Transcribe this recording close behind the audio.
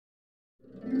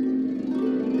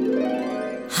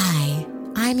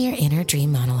I'm your inner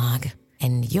dream monologue,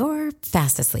 and you're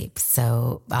fast asleep,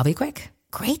 so I'll be quick.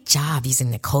 Great job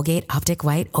using the Colgate Optic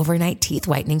White Overnight Teeth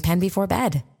Whitening Pen before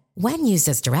bed. When used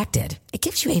as directed, it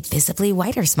gives you a visibly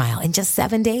whiter smile in just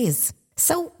 7 days.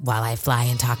 So while I fly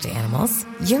and talk to animals,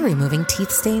 you're removing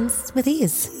teeth stains with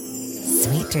ease.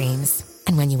 Sweet dreams.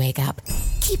 And when you wake up,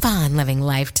 keep on living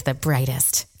life to the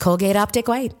brightest. Colgate Optic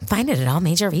White. Find it at all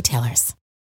major retailers.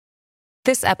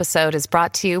 This episode is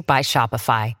brought to you by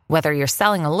Shopify. Whether you're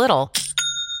selling a little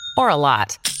or a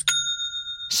lot,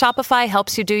 Shopify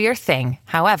helps you do your thing,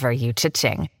 however you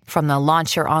cha-ching. From the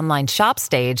launch your online shop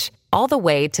stage, all the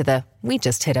way to the we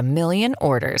just hit 1 million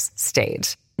orders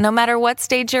stage. No matter what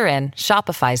stage you're in,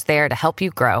 Shopify's there to help you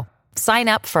grow. Sign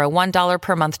up for a $1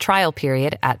 per month trial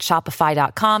period at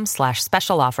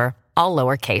shopify.com/special offer, all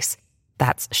lowercase.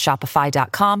 That's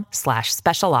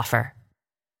shopify.com/special offer.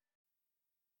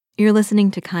 You're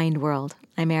listening to Kind World.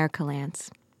 I'm Erica Lance.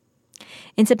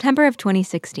 In September of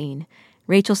 2016,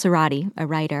 Rachel Cerati, a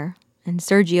writer, and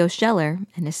Sergio Scheller,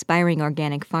 an aspiring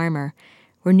organic farmer,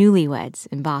 were newlyweds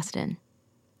in Boston.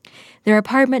 Their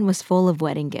apartment was full of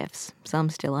wedding gifts,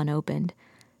 some still unopened.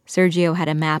 Sergio had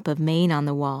a map of Maine on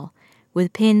the wall,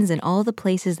 with pins in all the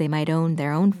places they might own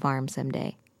their own farm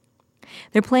someday.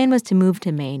 Their plan was to move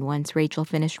to Maine once Rachel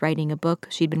finished writing a book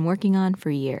she'd been working on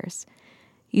for years.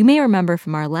 You may remember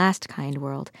from our last Kind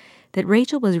World that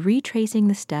Rachel was retracing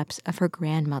the steps of her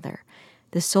grandmother,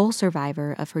 the sole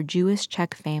survivor of her Jewish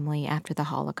Czech family after the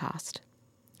Holocaust.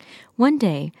 One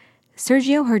day,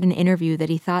 Sergio heard an interview that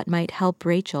he thought might help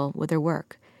Rachel with her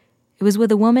work. It was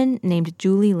with a woman named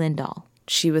Julie Lindahl.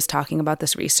 She was talking about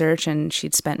this research, and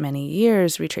she'd spent many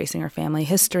years retracing her family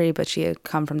history, but she had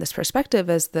come from this perspective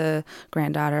as the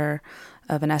granddaughter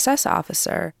of an SS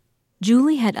officer.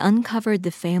 Julie had uncovered the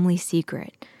family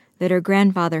secret that her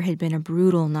grandfather had been a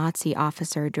brutal Nazi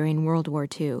officer during World War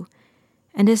II.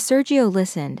 And as Sergio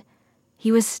listened,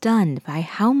 he was stunned by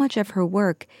how much of her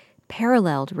work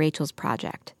paralleled Rachel's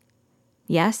project.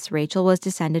 Yes, Rachel was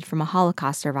descended from a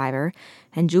Holocaust survivor,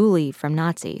 and Julie from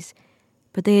Nazis,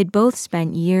 but they had both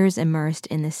spent years immersed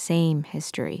in the same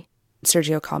history.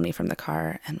 Sergio called me from the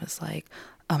car and was like,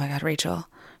 "Oh my God, Rachel."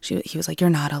 He was like, "You're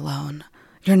not alone.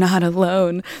 You're not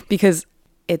alone," because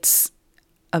it's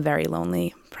a very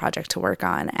lonely project to work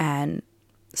on. And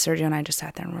Sergio and I just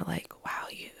sat there and were like, wow,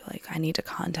 I need to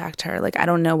contact her. I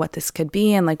don't know what this could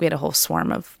be. And we had a whole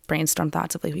swarm of brainstorm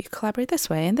thoughts of we could collaborate this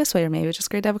way and this way, or maybe it's just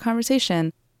great to have a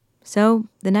conversation. So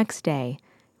the next day,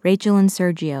 Rachel and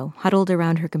Sergio huddled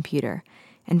around her computer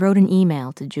and wrote an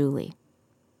email to Julie.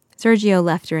 Sergio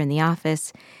left her in the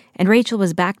office, and Rachel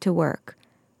was back to work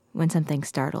when something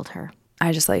startled her.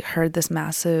 I just heard this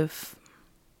massive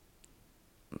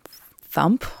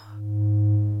thump.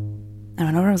 And I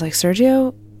went over and was like,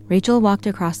 "Sergio?" Rachel walked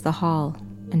across the hall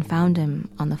and found him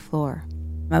on the floor.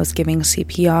 I was giving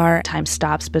CPR. Time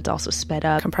stops, but it's also sped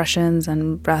up. Compressions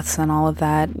and breaths and all of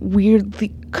that.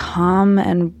 Weirdly calm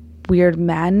and weird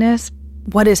madness.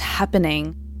 What is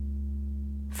happening?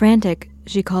 Frantic,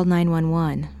 she called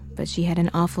 911, but she had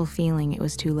an awful feeling it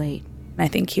was too late. I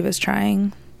think he was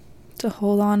trying to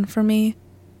hold on for me.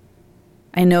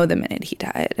 I know the minute he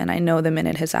died, and I know the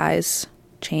minute his eyes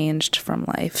changed from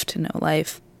life to no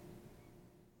life.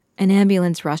 An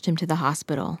ambulance rushed him to the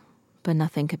hospital, but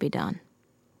nothing could be done.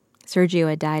 Sergio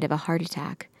had died of a heart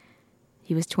attack.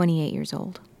 He was 28 years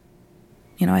old.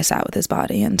 I sat with his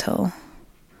body until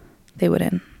they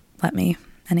wouldn't let me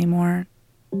anymore.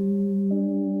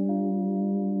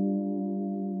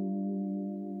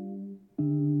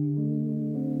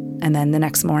 And then the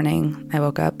next morning, I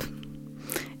woke up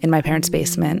in my parents'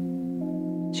 basement.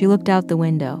 She looked out the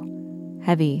window,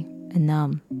 heavy and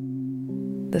numb.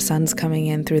 The sun's coming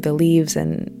in through the leaves,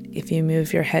 and if you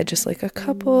move your head just a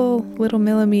couple little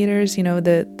millimeters,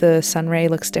 the sun ray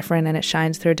looks different and it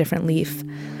shines through a different leaf.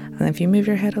 And if you move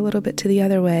your head a little bit to the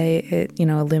other way, it,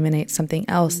 illuminates something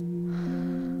else.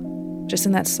 Just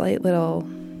in that slight little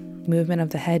movement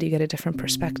of the head, you get a different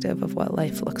perspective of what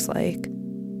life looks like.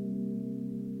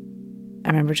 I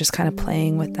remember just kind of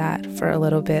playing with that for a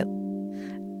little bit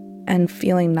and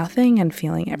feeling nothing and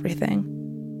feeling everything.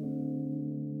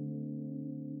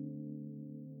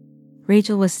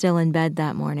 Rachel was still in bed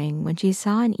that morning when she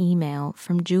saw an email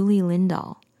from Julie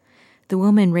Lindahl, the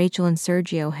woman Rachel and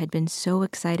Sergio had been so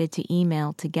excited to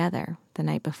email together the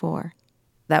night before.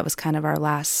 That was kind of our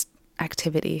last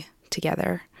activity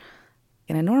together.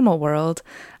 In a normal world,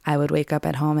 I would wake up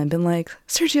at home and been like,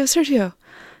 Sergio,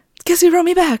 guess who wrote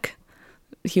me back?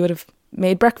 He would have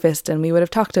made breakfast and we would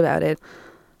have talked about it.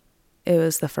 It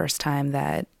was the first time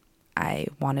that I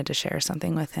wanted to share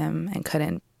something with him and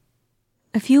couldn't.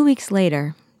 A few weeks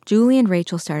later, Julie and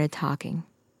Rachel started talking.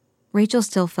 Rachel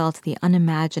still felt the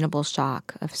unimaginable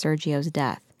shock of Sergio's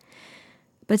death,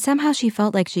 but somehow she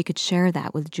felt like she could share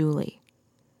that with Julie.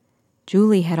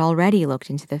 Julie had already looked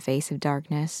into the face of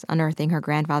darkness, unearthing her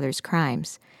grandfather's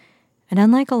crimes, and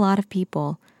unlike a lot of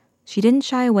people, she didn't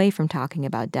shy away from talking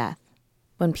about death.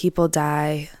 When people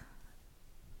die,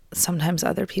 sometimes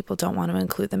other people don't want to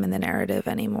include them in the narrative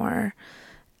anymore.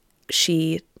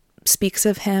 She speaks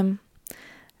of him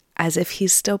as if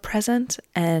he's still present,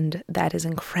 and that is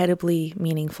incredibly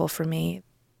meaningful for me.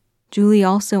 Julie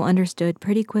also understood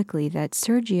pretty quickly that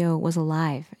Sergio was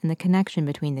alive and the connection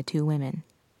between the two women.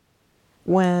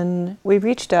 When we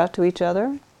reached out to each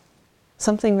other,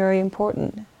 something very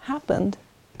important happened,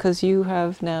 because you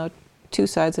have now two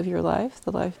sides of your life,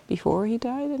 the life before he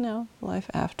died and now the life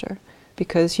after.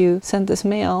 Because you sent this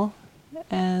mail,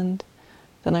 and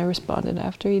then I responded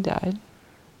after he died.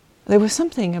 There was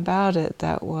something about it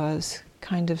that was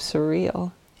kind of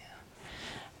surreal.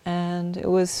 And it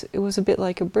was a bit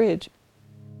like a bridge.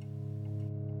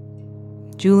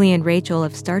 Julie and Rachel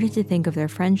have started to think of their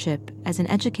friendship as an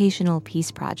educational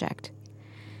peace project.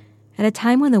 At a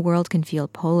time when the world can feel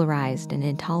polarized and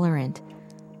intolerant,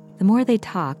 the more they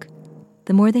talk,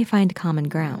 the more they find common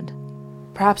ground.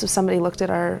 Perhaps if somebody looked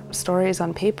at our stories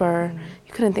on paper,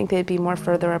 you couldn't think they'd be more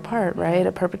further apart, right?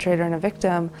 A perpetrator and a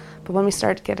victim. But when we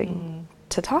start getting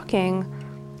to talking,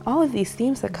 all of these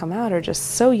themes that come out are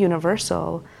just so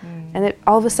universal. And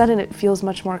all of a sudden it feels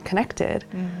much more connected.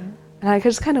 And I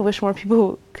just kind of wish more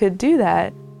people could do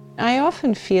that. I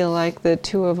often feel like the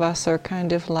two of us are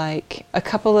kind of like a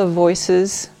couple of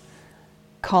voices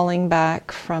calling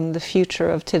back from the future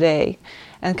of today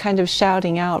and kind of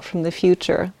shouting out from the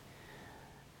future,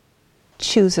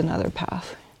 choose another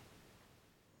path.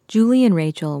 Julie and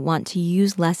Rachel want to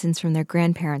use lessons from their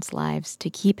grandparents' lives to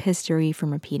keep history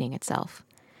from repeating itself.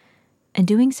 And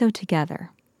doing so together,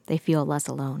 they feel less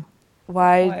alone.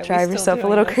 Why drive yourself a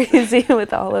little crazy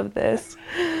with all of this?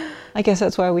 I guess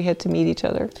that's why we had to meet each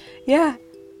other. Yeah.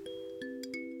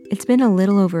 It's been a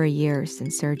little over a year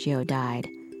since Sergio died,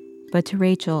 but to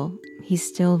Rachel, he's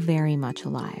still very much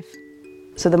alive.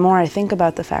 So the more I think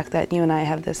about the fact that you and I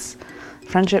have this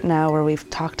friendship now where we've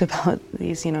talked about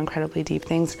these, incredibly deep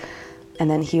things, and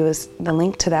then the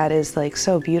link to that is like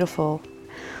so beautiful.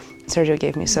 Sergio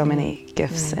gave me so many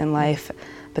gifts in life,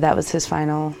 but that was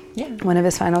one of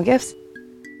his final gifts.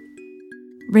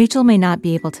 Rachel may not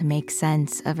be able to make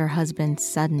sense of her husband's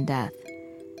sudden death,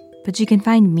 but she can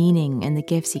find meaning in the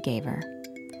gifts he gave her.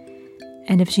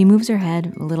 And if she moves her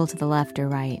head a little to the left or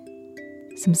right,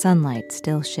 some sunlight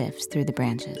still shifts through the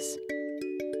branches.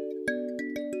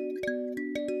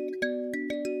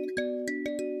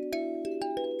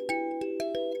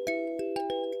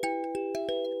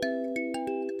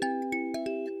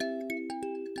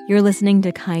 You're listening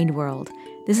to Kind World.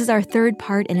 This is our third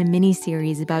part in a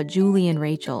mini-series about Julie and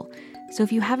Rachel. So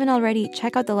if you haven't already,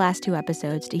 check out the last 2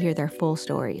 episodes to hear their full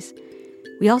stories.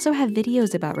 We also have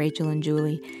videos about Rachel and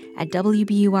Julie at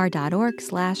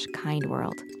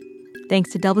wbur.org/kindworld.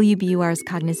 Thanks to WBUR's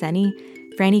Cognoscenti,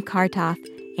 Franny Kartoff,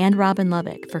 and Robin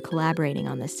Lubbock for collaborating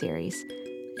on this series.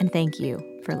 And thank you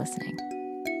for listening.